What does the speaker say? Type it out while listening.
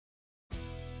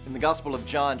In the Gospel of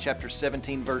John, chapter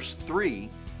 17, verse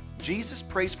 3, Jesus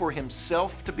prays for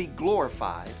himself to be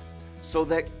glorified so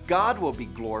that God will be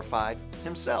glorified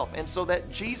himself and so that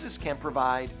Jesus can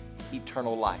provide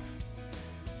eternal life.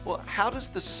 Well, how does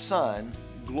the Son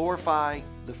glorify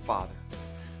the Father?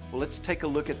 Well, let's take a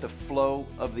look at the flow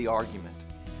of the argument.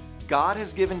 God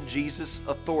has given Jesus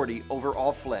authority over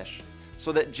all flesh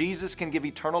so that Jesus can give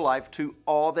eternal life to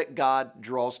all that God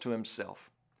draws to himself.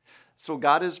 So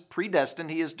God is predestined.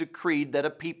 He has decreed that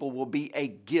a people will be a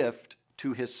gift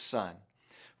to his Son.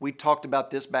 We talked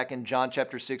about this back in John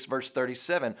chapter 6, verse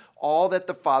 37. All that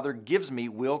the Father gives me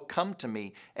will come to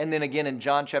me. And then again in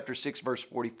John chapter 6, verse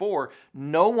 44,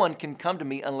 no one can come to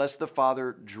me unless the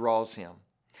Father draws him.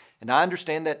 And I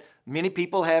understand that many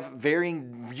people have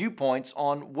varying viewpoints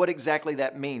on what exactly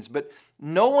that means, but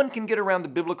no one can get around the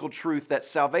biblical truth that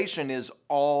salvation is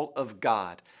all of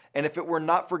God. And if it were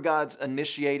not for God's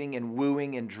initiating and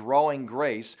wooing and drawing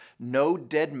grace, no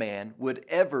dead man would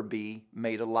ever be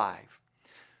made alive.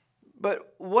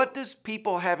 But what does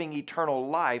people having eternal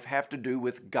life have to do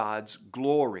with God's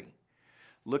glory?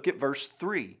 Look at verse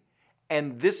 3.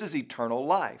 And this is eternal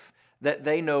life, that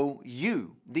they know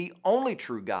you, the only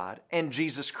true God, and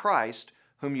Jesus Christ,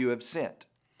 whom you have sent.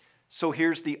 So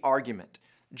here's the argument.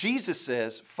 Jesus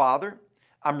says, Father,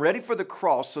 I'm ready for the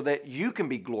cross so that you can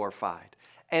be glorified.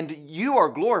 And you are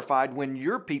glorified when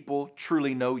your people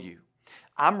truly know you.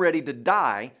 I'm ready to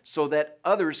die so that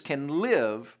others can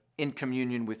live in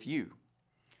communion with you.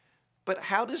 But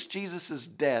how does Jesus'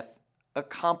 death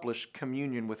accomplish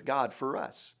communion with God for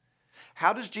us?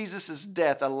 How does Jesus'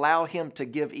 death allow him to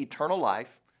give eternal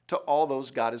life to all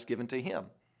those God has given to him?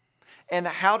 And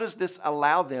how does this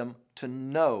allow them to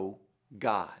know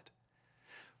God?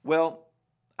 Well,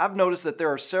 I've noticed that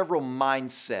there are several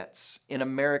mindsets in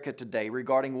America today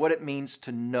regarding what it means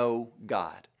to know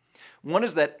God. One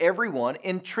is that everyone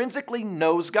intrinsically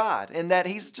knows God and that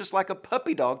he's just like a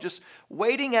puppy dog, just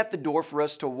waiting at the door for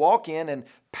us to walk in and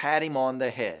pat him on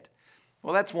the head.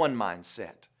 Well, that's one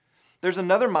mindset. There's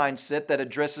another mindset that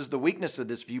addresses the weakness of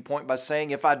this viewpoint by saying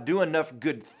if I do enough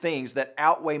good things that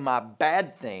outweigh my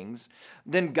bad things,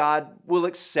 then God will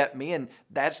accept me and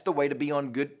that's the way to be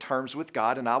on good terms with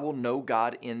God and I will know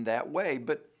God in that way.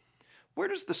 But where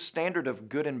does the standard of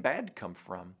good and bad come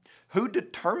from? Who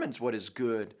determines what is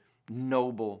good,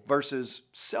 noble versus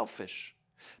selfish?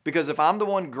 Because if I'm the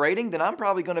one grading, then I'm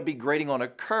probably going to be grading on a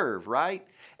curve, right?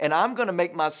 And I'm going to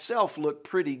make myself look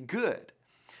pretty good.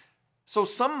 So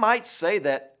some might say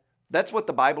that that's what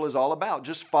the Bible is all about,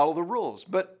 just follow the rules,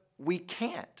 but we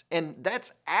can't. And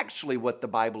that's actually what the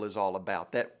Bible is all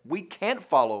about, that we can't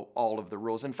follow all of the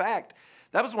rules. In fact,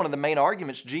 that was one of the main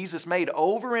arguments Jesus made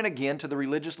over and again to the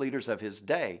religious leaders of his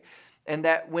day, and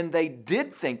that when they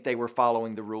did think they were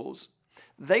following the rules,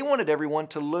 they wanted everyone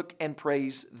to look and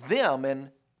praise them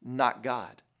and not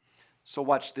God. So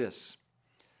watch this.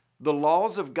 The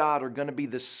laws of God are going to be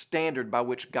the standard by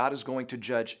which God is going to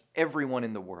judge everyone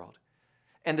in the world.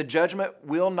 And the judgment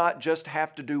will not just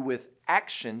have to do with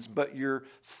actions, but your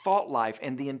thought life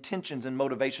and the intentions and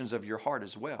motivations of your heart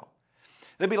as well.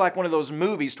 It'll be like one of those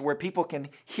movies to where people can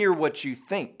hear what you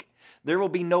think. There will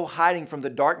be no hiding from the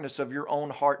darkness of your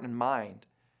own heart and mind.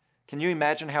 Can you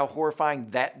imagine how horrifying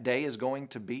that day is going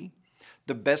to be?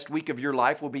 The best week of your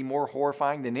life will be more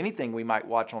horrifying than anything we might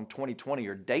watch on 2020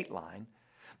 or Dateline.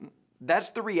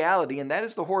 That's the reality, and that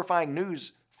is the horrifying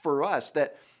news for us,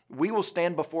 that we will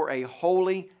stand before a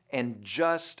holy and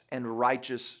just and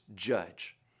righteous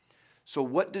judge. So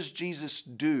what does Jesus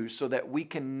do so that we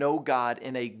can know God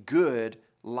in a good,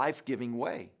 life-giving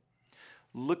way?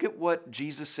 Look at what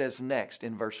Jesus says next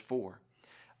in verse 4.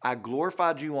 I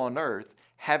glorified you on earth,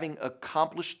 having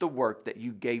accomplished the work that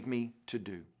you gave me to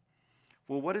do.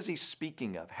 Well, what is he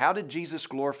speaking of? How did Jesus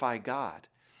glorify God?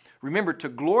 Remember, to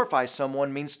glorify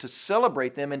someone means to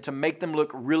celebrate them and to make them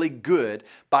look really good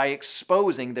by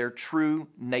exposing their true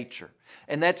nature.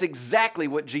 And that's exactly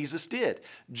what Jesus did.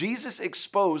 Jesus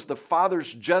exposed the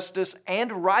Father's justice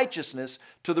and righteousness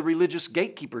to the religious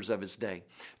gatekeepers of his day.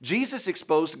 Jesus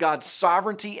exposed God's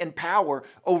sovereignty and power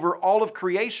over all of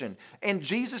creation. And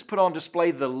Jesus put on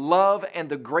display the love and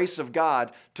the grace of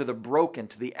God to the broken,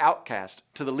 to the outcast,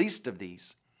 to the least of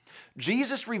these.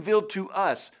 Jesus revealed to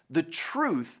us the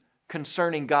truth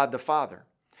concerning God the Father.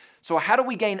 So how do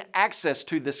we gain access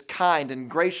to this kind and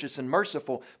gracious and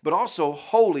merciful, but also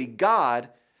holy God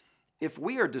if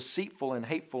we are deceitful and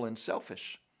hateful and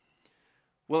selfish?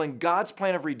 Well, in God's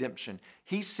plan of redemption,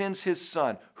 He sends His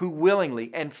Son who willingly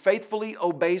and faithfully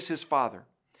obeys His Father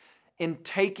in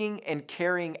taking and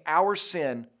carrying our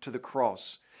sin to the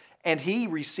cross. And He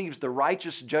receives the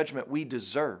righteous judgment we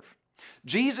deserve.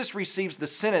 Jesus receives the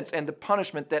sentence and the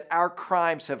punishment that our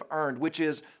crimes have earned, which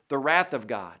is the wrath of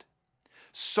God,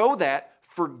 so that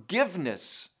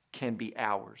forgiveness can be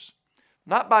ours.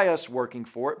 Not by us working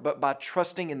for it, but by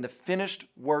trusting in the finished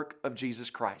work of Jesus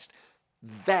Christ.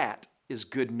 That is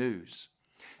good news.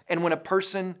 And when a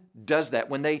person does that,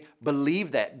 when they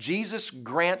believe that, Jesus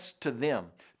grants to them,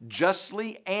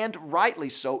 justly and rightly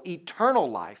so, eternal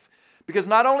life. Because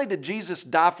not only did Jesus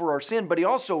die for our sin, but He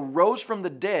also rose from the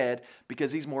dead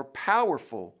because He's more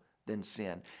powerful than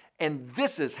sin. And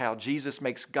this is how Jesus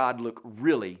makes God look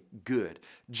really good.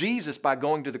 Jesus, by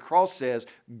going to the cross, says,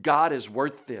 God is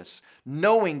worth this.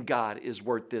 Knowing God is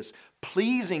worth this.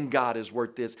 Pleasing God is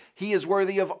worth this. He is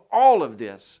worthy of all of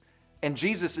this. And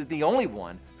Jesus is the only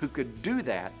one who could do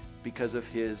that because of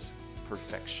His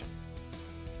perfection.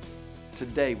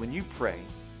 Today, when you pray,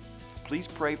 please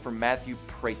pray for Matthew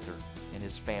Prather and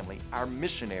his family, our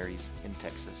missionaries in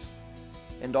Texas.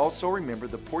 And also remember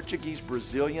the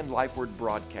Portuguese-Brazilian Life Word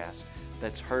broadcast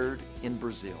that's heard in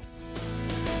Brazil.